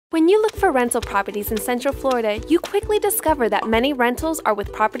When you look for rental properties in Central Florida, you quickly discover that many rentals are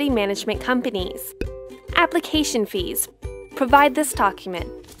with property management companies. Application fees. Provide this document,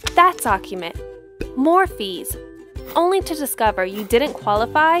 that document, more fees, only to discover you didn't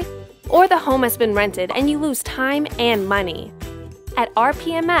qualify or the home has been rented and you lose time and money. At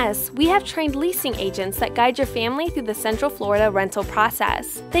RPMS, we have trained leasing agents that guide your family through the Central Florida rental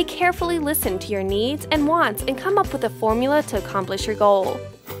process. They carefully listen to your needs and wants and come up with a formula to accomplish your goal.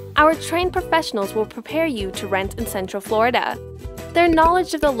 Our trained professionals will prepare you to rent in Central Florida. Their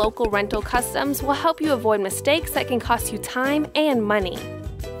knowledge of the local rental customs will help you avoid mistakes that can cost you time and money.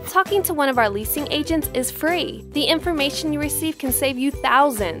 Talking to one of our leasing agents is free. The information you receive can save you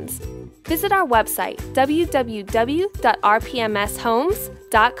thousands. Visit our website,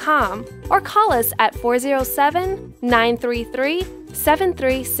 www.rpmshomes.com, or call us at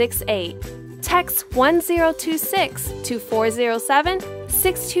 407-933-7368. Text 1026 to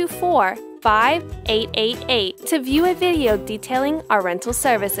 407-624-5888 to view a video detailing our rental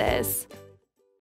services.